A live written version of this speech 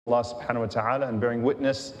Allah subhanahu wa ta'ala and bearing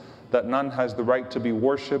witness that none has the right to be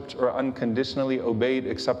worshipped or unconditionally obeyed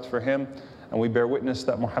except for Him. And we bear witness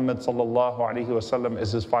that Muhammad sallallahu alaihi wasallam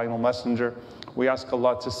is His final messenger. We ask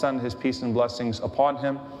Allah to send His peace and blessings upon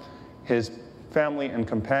Him, His family and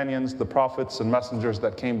companions, the prophets and messengers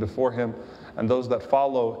that came before Him, and those that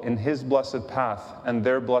follow in His blessed path and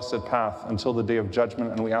their blessed path until the day of judgment.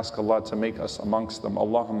 And we ask Allah to make us amongst them.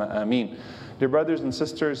 Allahumma ameen. Dear brothers and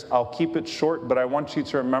sisters, I'll keep it short, but I want you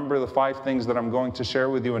to remember the 5 things that I'm going to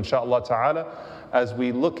share with you, inshaAllah ta'ala, as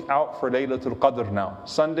we look out for Laylatul Qadr now.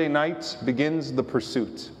 Sunday night begins the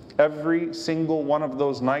pursuit. Every single one of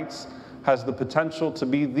those nights has the potential to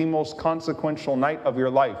be the most consequential night of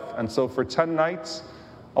your life. And so for 10 nights,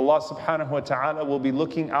 Allah subhanahu wa ta'ala will be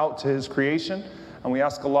looking out to His creation. And we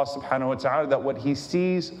ask Allah subhanahu wa ta'ala that what He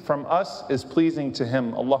sees from us is pleasing to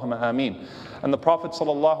Him. Allahumma ameen. And the Prophet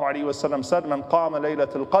sallallahu alaihi wasallam said, "Man qama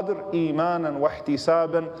laylatul qadr imanan wa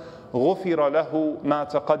ihtisaban ghufira lahu ma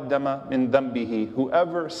taqaddama min dhanbihi."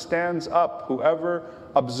 Whoever stands up, whoever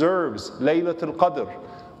observes Laylatul Qadr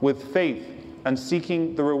with faith and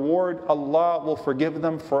seeking the reward, Allah will forgive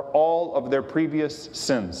them for all of their previous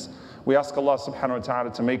sins. We ask Allah subhanahu wa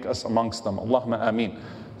ta'ala to make us amongst them. Allahumma ameen.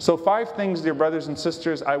 So 5 things, dear brothers and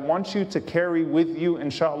sisters, I want you to carry with you,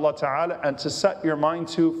 inshaAllah ta'ala, and to set your mind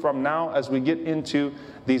to from now as we get into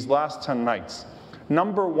these last 10 nights.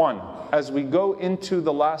 Number 1, as we go into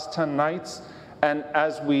the last 10 nights, and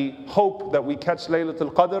as we hope that we catch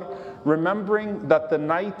Laylatul Qadr, remembering that the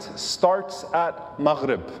night starts at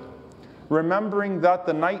Maghrib. Remembering that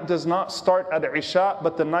the night does not start at Isha,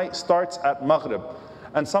 but the night starts at Maghrib.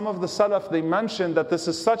 And some of the Salaf, they mentioned that this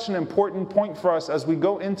is such an important point for us as we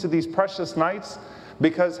go into these precious nights,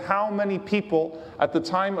 because how many people at the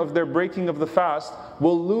time of their breaking of the fast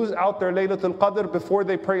will lose out their Laylatul Qadr before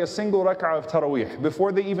they pray a single rak'ah of Taraweeh,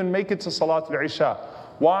 before they even make it to Salatul Isha.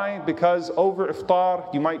 Why? Because over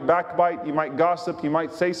iftar, you might backbite, you might gossip, you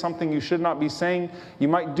might say something you should not be saying, you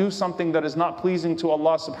might do something that is not pleasing to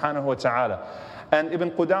Allah subhanahu wa ta'ala. And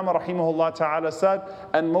Ibn Qudama rahimahullah ta'ala said,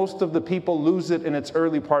 and most of the people lose it in its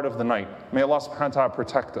early part of the night. May Allah subhanahu wa ta'ala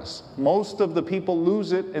protect us. Most of the people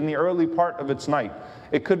lose it in the early part of its night.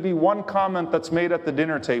 It could be one comment that's made at the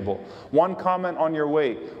dinner table, one comment on your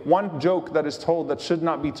way, one joke that is told that should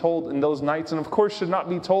not be told in those nights, and of course should not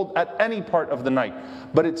be told at any part of the night.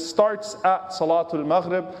 But it starts at Salatul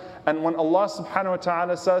Maghrib, and when Allah subhanahu wa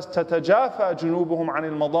ta'ala says, تَتَجَافَى جُنُوبُهُمْ عَنِ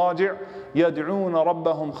الْمَضَاجِعِ يَدْعُونَ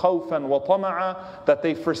رَبَّهُمْ خَوْفًا وَطَمَعًا, that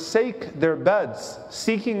they forsake their beds,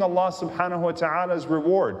 seeking Allah subhanahu wa ta'ala's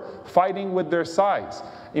reward, fighting with their sides.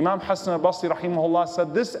 Imam Hassan al-Basri rahimahullah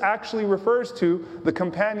said this actually refers to the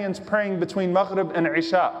companions praying between Maghrib and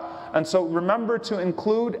Isha. And so remember to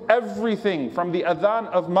include everything from the adhan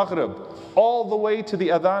of Maghrib all the way to the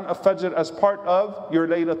adhan of Fajr as part of your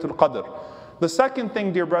Laylatul Qadr. The second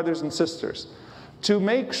thing, dear brothers and sisters, to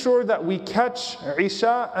make sure that we catch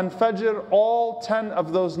Isha and Fajr all 10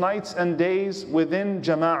 of those nights and days within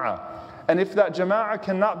Jama'ah. And if that Jama'ah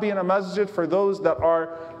cannot be in a masjid for those that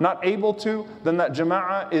are not able to, then that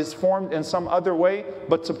Jama'ah is formed in some other way,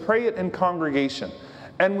 but to pray it in congregation.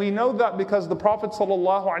 And we know that because the Prophet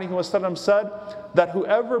ﷺ said that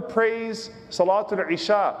whoever prays Salatul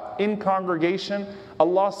Isha in congregation,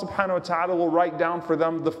 Allah subhanahu wa ta'ala will write down for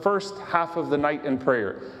them the first half of the night in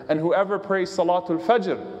prayer. And whoever prays Salatul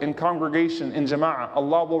Fajr in congregation, in Jama'ah,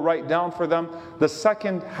 Allah will write down for them the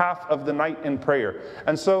second half of the night in prayer.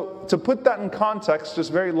 And so to put that in context,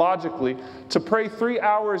 just very logically, to pray 3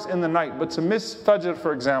 hours in the night, but to miss Fajr,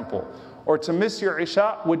 for example, or to miss your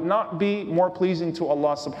Isha would not be more pleasing to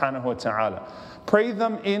Allah subhanahu wa ta'ala. Pray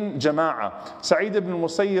them in Jama'ah. Sa'id ibn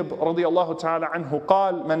Musayyib radiyallahu ta'ala anhu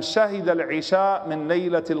قال من شهد العشاء من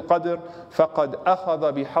ليلة القدر فقد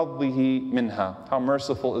أخذ بحظه منها. How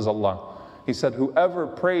merciful is Allah. He said, whoever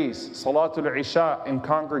prays Salatul Isha in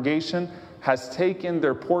congregation has taken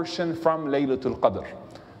their portion from Laylatul Qadr.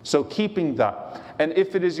 So keeping that. And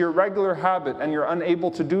if it is your regular habit and you're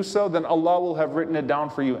unable to do so, then Allah will have written it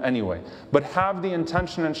down for you anyway. But have the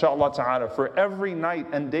intention, inshaAllah ta'ala, for every night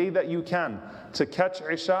and day that you can to catch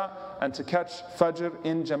Isha and to catch Fajr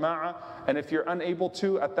in Jama'ah. And if you're unable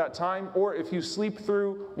to at that time, or if you sleep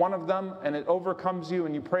through one of them and it overcomes you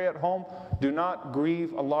and you pray at home, do not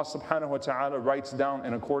grieve. Allah subhanahu wa ta'ala writes down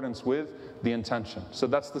in accordance with the intention. So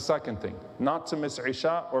that's the second thing, not to miss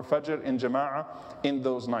Isha or Fajr in Jama'ah in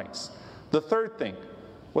those nights. The third thing,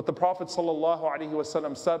 what the Prophet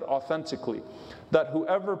ﷺ said authentically, that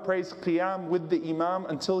whoever prays Qiyam with the Imam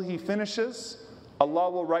until he finishes, Allah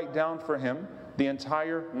will write down for him the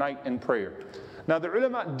entire night in prayer. Now the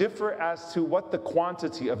ulama differ as to what the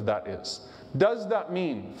quantity of that is. Does that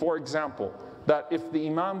mean, for example, that if the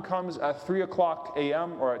imam comes at 3 o'clock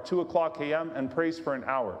a.m. or at 2 o'clock a.m. and prays for an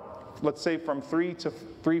hour, let's say from 3 to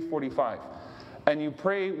 3:45, and you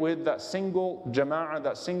pray with that single jama'ah,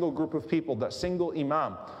 that single group of people, that single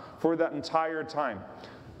imam for that entire time,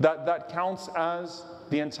 that counts as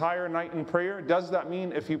the entire night in prayer? Does that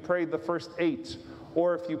mean if you pray the first 8,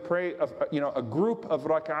 or if you pray a group of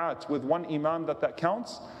rak'at with one imam, that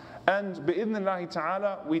counts? And bi'idhnillahi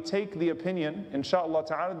ta'ala, we take the opinion, inshaAllah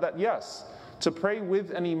ta'ala, that yes, to pray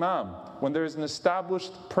with an imam when there is an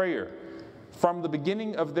established prayer from the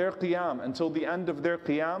beginning of their qiyam until the end of their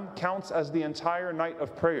qiyam counts as the entire night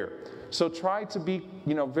of prayer. So try to be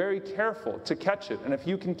very careful to catch it. And if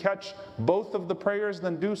you can catch both of the prayers,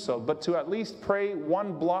 then do so. But to at least pray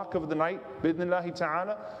one block of the night, bi'idhnillahi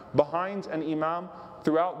ta'ala, behind an imam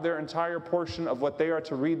throughout their entire portion of what they are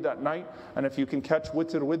to read that night. And if you can catch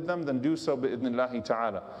witr with them, then do so bi'idhnillahi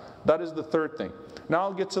ta'ala. That is the third thing. Now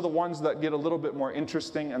I'll get to the ones that get a little bit more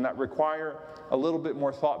interesting and that require a little bit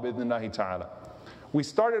more thought bi'idhnillahi ta'ala. We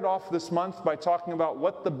started off this month by talking about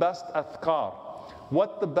what the best adhkar,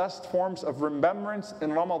 what the best forms of remembrance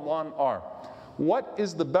in Ramadan are. What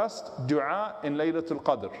is the best dua in Laylatul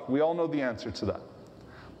Qadr? We all know the answer to that.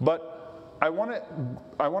 But I want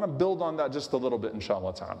to build on that just a little bit,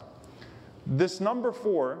 inshallah ta'ala. This number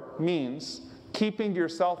 4 means keeping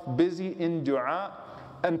yourself busy in dua,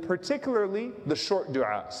 and particularly the short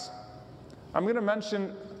du'as. I'm going to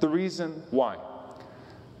mention the reason why.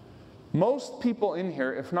 Most people in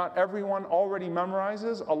here, if not everyone, already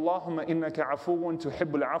memorizes Allahumma innaka afuwun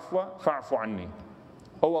tuhibbul afwa fa'fu anni.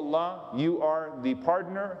 Oh Allah, you are the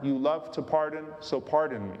pardoner, you love to pardon, so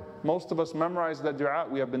pardon me. Most of us memorize that dua.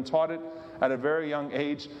 We have been taught it at a very young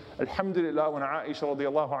age. Alhamdulillah, when Aisha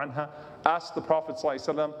radiallahu anha asked the Prophet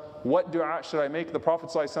ﷺ, what dua should I make? The Prophet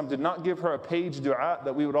ﷺ did not give her a page dua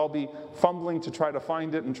that we would all be fumbling to try to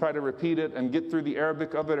find it and try to repeat it and get through the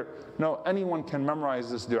Arabic of it. No, anyone can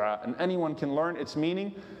memorize this dua and anyone can learn its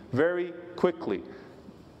meaning very quickly.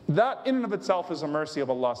 That in and of itself is a mercy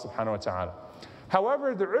of Allah subhanahu wa ta'ala.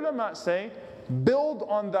 However, the ulama say, build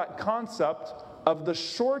on that concept of the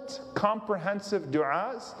short, comprehensive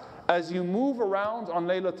du'as as you move around on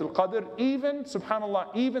Laylatul Qadr. Even,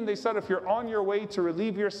 subhanAllah, even they said if you're on your way to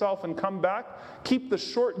relieve yourself and come back, keep the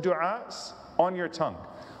short du'as on your tongue.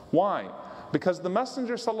 Why? Because the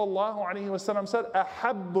Messenger sallallahu alaihi wasallam said,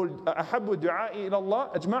 أَحَبُّ الدُّعَاءِ إِلَى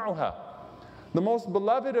اللَّهِ أَجْمَعُهَا. The most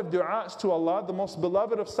beloved of du'as to Allah, the most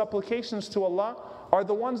beloved of supplications to Allah, are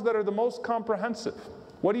the ones that are the most comprehensive.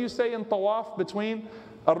 What do you say in tawaf between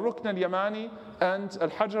Al-Rukn al-Yamani and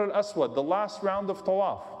Al-Hajar al-Aswad, the last round of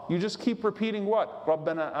tawaf? You just keep repeating what?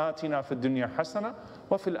 رَبَّنَا آتِنَا فِي الدُّنْيَا حَسَنَةً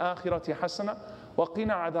وَفِي الْآخِرَةِ حَسَنَةً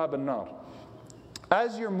وَقِنَا عَذَابَ النَّارِ.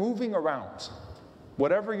 As you're moving around,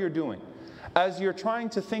 whatever you're doing, as you're trying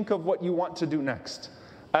to think of what you want to do next,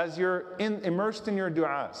 as you're immersed in your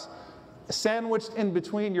du'as, sandwiched in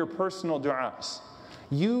between your personal du'as,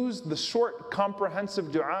 use the short, comprehensive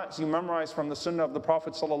du'as you memorize from the sunnah of the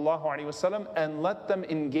Prophet ﷺ and let them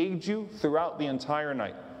engage you throughout the entire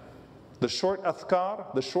night. The short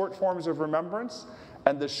adhkar, the short forms of remembrance,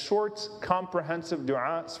 and the short, comprehensive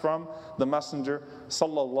du'as from the Messenger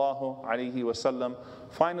ﷺ.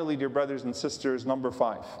 Finally, dear brothers and sisters, number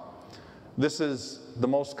 5. This is the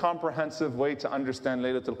most comprehensive way to understand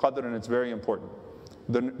Laylatul Qadr, and it's very important.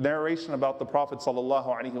 The narration about the Prophet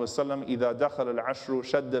ﷺ, إِذَا دَخَلَ الْعَشْرُ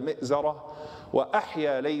شَدَّ مِئْزَرَهُ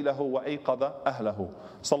وَأَحْيَا لَيْلَهُ وَأَيْقَظَ أَهْلَهُ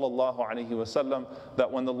sallallahu alaihi wasallam,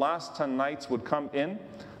 that when the last 10 nights would come in,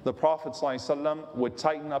 the Prophet ﷺ would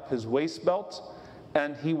tighten up his waist belt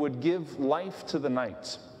and he would give life to the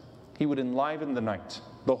night. He would enliven the night.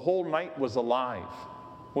 The whole night was alive.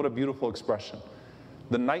 What a beautiful expression.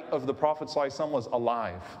 The night of the Prophet ﷺ was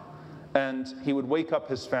alive. And he would wake up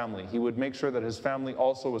his family. He would make sure that his family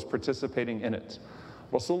also was participating in it.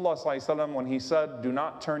 Rasulullah ﷺ, when he said, do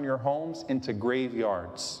not turn your homes into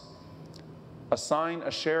graveyards. Assign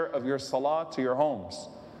a share of your salah to your homes.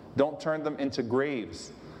 Don't turn them into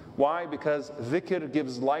graves. Why? Because dhikr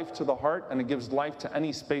gives life to the heart and it gives life to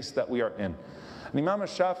any space that we are in. And Imam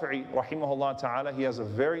al-Shafi'i, rahimahullah ta'ala, he has a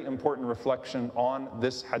very important reflection on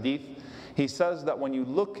this hadith. He says that when you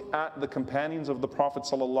look at the companions of the Prophet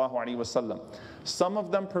sallallahu alaihi wasallam, some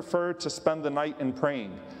of them preferred to spend the night in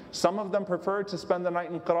praying. Some of them preferred to spend the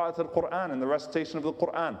night in qira'at al-Quran, in the recitation of the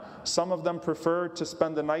Quran. Some of them preferred to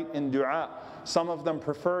spend the night in dua. Some of them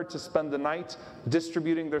preferred to spend the night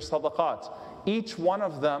distributing their sadaqat. Each one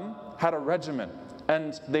of them had a regimen,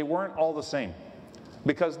 and they weren't all the same.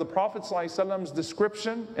 Because the Prophet ﷺ's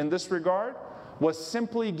description in this regard was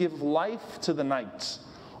simply give life to the night.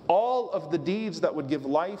 All of the deeds that would give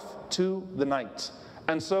life to the night.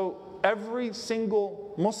 And so every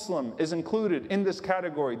single Muslim is included in this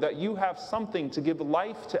category, that you have something to give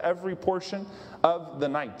life to every portion of the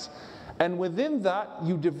night. And within that,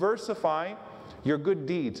 you diversify your good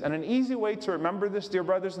deeds. And an easy way to remember this, dear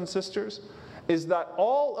brothers and sisters, is that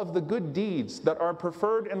all of the good deeds that are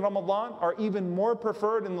preferred in Ramadan are even more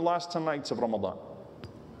preferred in the last 10 nights of Ramadan.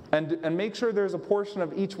 And make sure there's a portion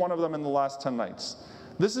of each one of them in the last 10 nights.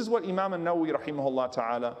 This is what Imam al-Nawawi rahimahullah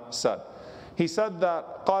ta'ala said. He said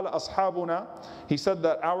that قال أصحابنا, he said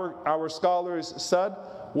that our scholars said,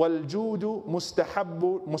 والجود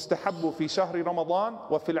مستحب في شهر رمضان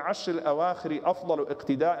وفي العشر الأواخر أفضل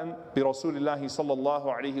اقتداء برسول الله صلى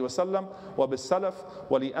الله عليه وسلم وبالسلف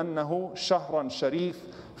ولأنه شهر شريف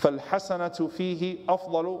فالحسنة فيه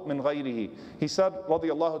أفضل من غيره. He said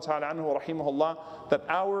رضي الله تعالى عنه رحمه الله that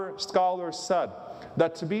our scholars said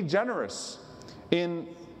that to be generous in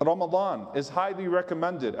Ramadan is highly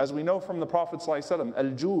recommended, as we know from the Prophet ﷺ,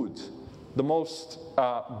 al-jud, the most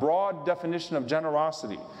broad definition of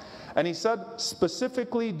generosity. And he said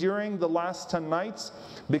specifically during the last 10 nights,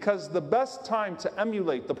 because the best time to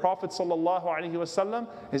emulate the Prophet ﷺ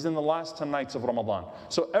is in the last 10 nights of Ramadan.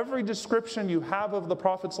 So every description you have of the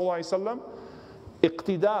Prophet ﷺ,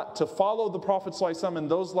 iqtida, to follow the Prophet ﷺ in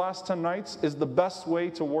those last 10 nights, is the best way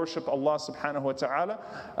to worship Allah subhanahu wa ta'ala,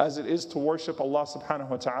 as it is to worship Allah subhanahu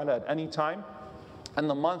wa ta'ala at any time. And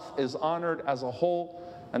the month is honored as a whole,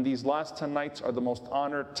 and these last 10 nights are the most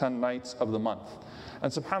honored 10 nights of the month.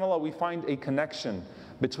 And subhanAllah, we find a connection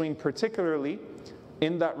between, particularly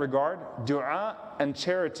in that regard, dua and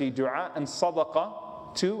charity, dua and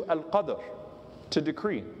sadaqah, to al-Qadr, to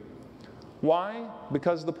decree. Why?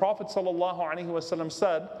 Because the Prophet ﷺ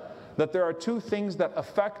said that there are two things that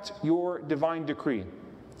affect your divine decree.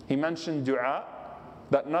 He mentioned dua,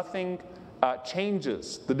 that nothing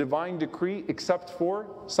changes the divine decree except for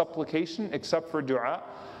supplication, except for dua.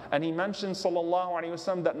 And he mentioned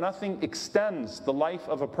ﷺ that nothing extends the life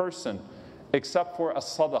of a person except for a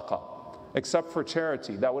sadaqah, except for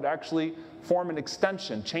charity. That would actually form an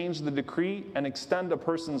extension, change the decree and extend a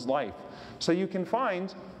person's life. So you can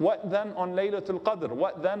find, what then on Laylatul Qadr,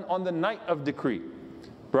 what then on the night of decree,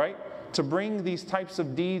 right? To bring these types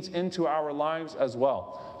of deeds into our lives as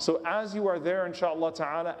well. So as you are there, inshallah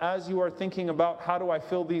ta'ala, as you are thinking about how do I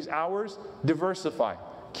fill these hours, diversify.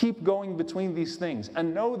 Keep going between these things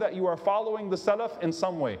and know that you are following the Salaf in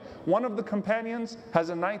some way. One of the companions has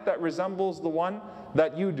a night that resembles the one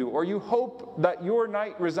that you do, or you hope that your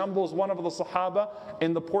night resembles one of the Sahaba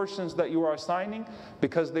in the portions that you are assigning,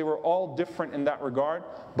 because they were all different in that regard,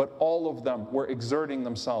 but all of them were exerting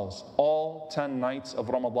themselves, all 10 nights of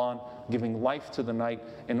Ramadan, giving life to the night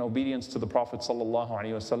in obedience to the Prophet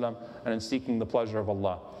ﷺ and in seeking the pleasure of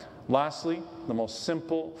Allah. Lastly, the most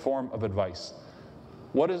simple form of advice.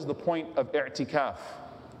 What is the point of i'tikaf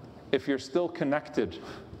if you're still connected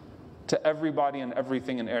to everybody and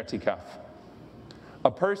everything in i'tikaf?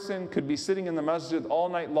 A person could be sitting in the masjid all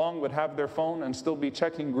night long, would have their phone and still be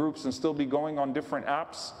checking groups and still be going on different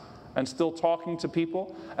apps and still talking to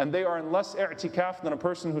people, and they are in less i'tikaf than a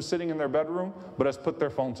person who's sitting in their bedroom but has put their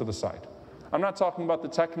phone to the side. I'm not talking about the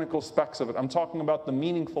technical specs of it, I'm talking about the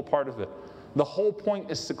meaningful part of it. The whole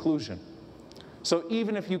point is seclusion. So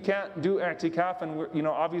even if you can't do i'tikaf, and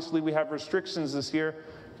obviously we have restrictions this year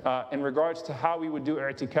in regards to how we would do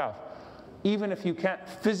i'tikaf. Even if you can't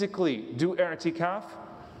physically do i'tikaf,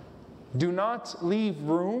 do not leave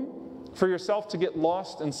room for yourself to get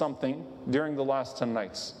lost in something during the last 10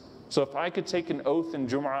 nights. So if I could take an oath in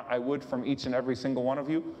Jum'ah, I would, from each and every single one of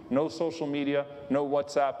you. No social media, no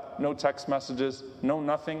WhatsApp, no text messages, no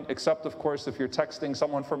nothing, except of course if you're texting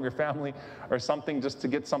someone from your family or something just to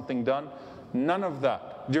get something done. None of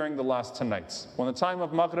that during the last 10 nights. When the time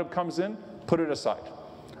of Maghrib comes in, put it aside.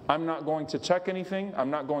 I'm not going to check anything, I'm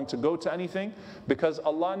not going to go to anything, because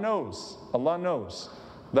Allah knows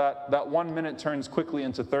that 1 minute turns quickly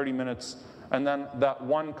into 30 minutes, and then that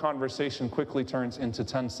one conversation quickly turns into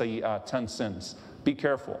 10 sayyat, 10 sins. Be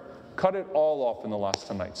careful. Cut it all off in the last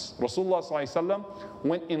 10 nights. Rasulullah ﷺ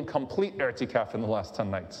went in complete i'tikaf in the last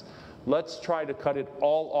 10 nights. Let's try to cut it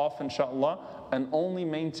all off, inshallah, and only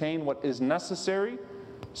maintain what is necessary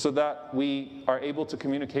so that we are able to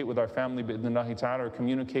communicate with our family, bi'idhnillahi ta'ala, or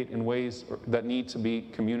communicate in ways that need to be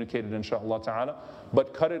communicated, inshallah ta'ala.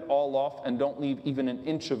 But cut it all off and don't leave even an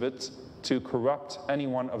inch of it to corrupt any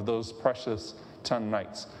one of those precious 10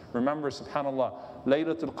 nights. Remember, subhanAllah,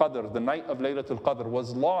 Laylatul Qadr, the night of Laylatul Qadr,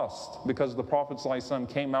 was lost because the Prophet ﷺ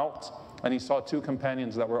came out and he saw two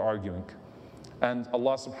companions that were arguing. And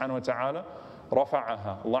Allah subhanahu wa ta'ala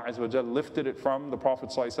rafa'aha, Allah Azza wa Jal lifted it from the Prophet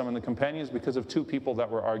ﷺ and the companions because of two people that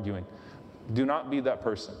were arguing. Do not be that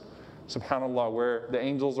person. subhanAllah, where the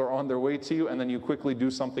angels are on their way to you and then you quickly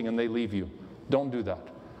do something and they leave you. Don't do that.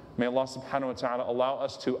 May Allah subhanahu wa ta'ala allow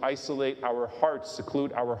us to isolate our hearts,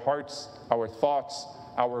 seclude our hearts, our thoughts,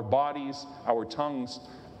 our bodies, our tongues,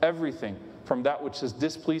 everything from that which is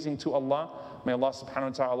displeasing to Allah. May Allah subhanahu wa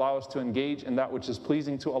ta'ala allow us to engage in that which is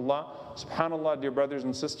pleasing to Allah. SubhanAllah, dear brothers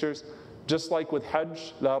and sisters, just like with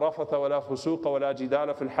Hajj, la rafatha wa la fusuqa wa la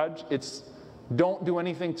jidala fil Hajj, it's don't do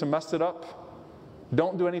anything to mess it up.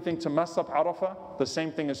 Don't do anything to mess up Arafah. The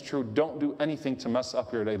same thing is true. Don't do anything to mess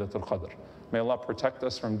up your Laylatul Qadr. May Allah protect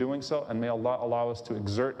us from doing so, and may Allah allow us to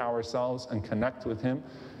exert ourselves and connect with Him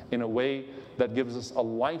in a way that gives us a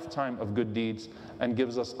lifetime of good deeds and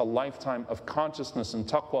gives us a lifetime of consciousness and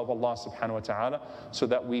taqwa of Allah subhanahu wa ta'ala, so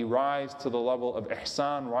that we rise to the level of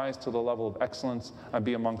ihsan, rise to the level of excellence, and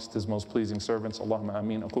be amongst His most pleasing servants. Allahumma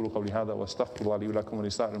ameen. Aqulu qawli hadha wa astaghfirullah li wa lakum wa li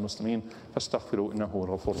sa'iril muslimin fastaghfiru innahu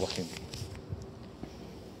huwal ghafurur rahim.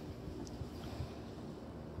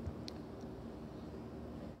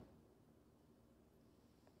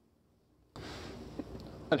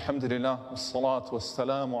 Alhamdulillah, wassalatu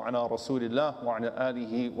wassalamu ala rasulillah wa ala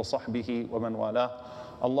alihi wa sahbihi wa man walah.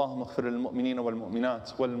 Allahumma ighfir lil mu'minina wal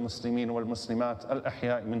mu'minat wal muslimina wal muslimat al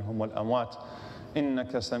ahya'i minhum wal amwat.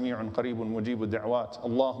 إنك سميع قريب مجيب الدعوات.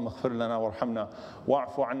 اللهم اغفر لنا وارحمنا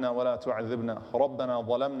واعف عنا ولا تعذبنا. ربنا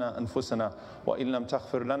ظلمنا أنفسنا وإن لم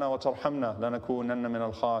تغفر لنا وترحمنا لنكونن من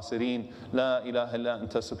الخاسرين. لا إله إلا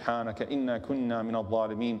أنت سبحانك إنا كنا من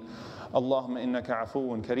الظالمين. اللهم إنك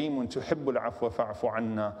عفو كريم تحب العفو فاعف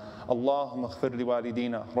عنا. اللهم اغفر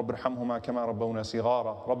لوالدينا رب ارحمهما كما ربونا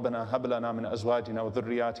صغارا. ربنا هب لنا من أزواجنا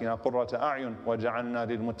وذرياتنا قرة أعين واجعلنا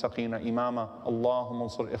للمتقين إماما. اللهم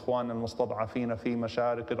انصر إخواننا المستضعفين في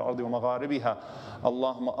مشارق الأرض ومغاربها.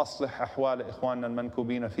 اللهم أصلح أحوال إخواننا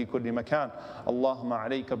المنكوبين في كل مكان. اللهم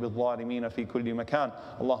عليك بالظالمين في كل مكان.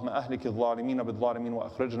 اللهم أهلك الظالمين بالظالمين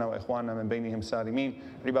وأخرجنا وإخواننا من بينهم سالمين.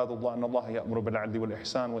 عباد الله، أن الله يأمر بالعدل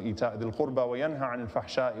والإحسان وإيتاء ذي القربى وينهى عن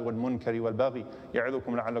الفحشاء والمنكر والبغي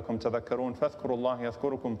يعظكم لعلكم تذكرون. فاذكروا الله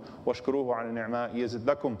يذكركم واشكروه على النعماء يزد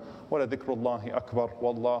لكم ولذكر الله أكبر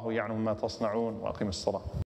والله يعلم ما تصنعون. وأقم الصلاة.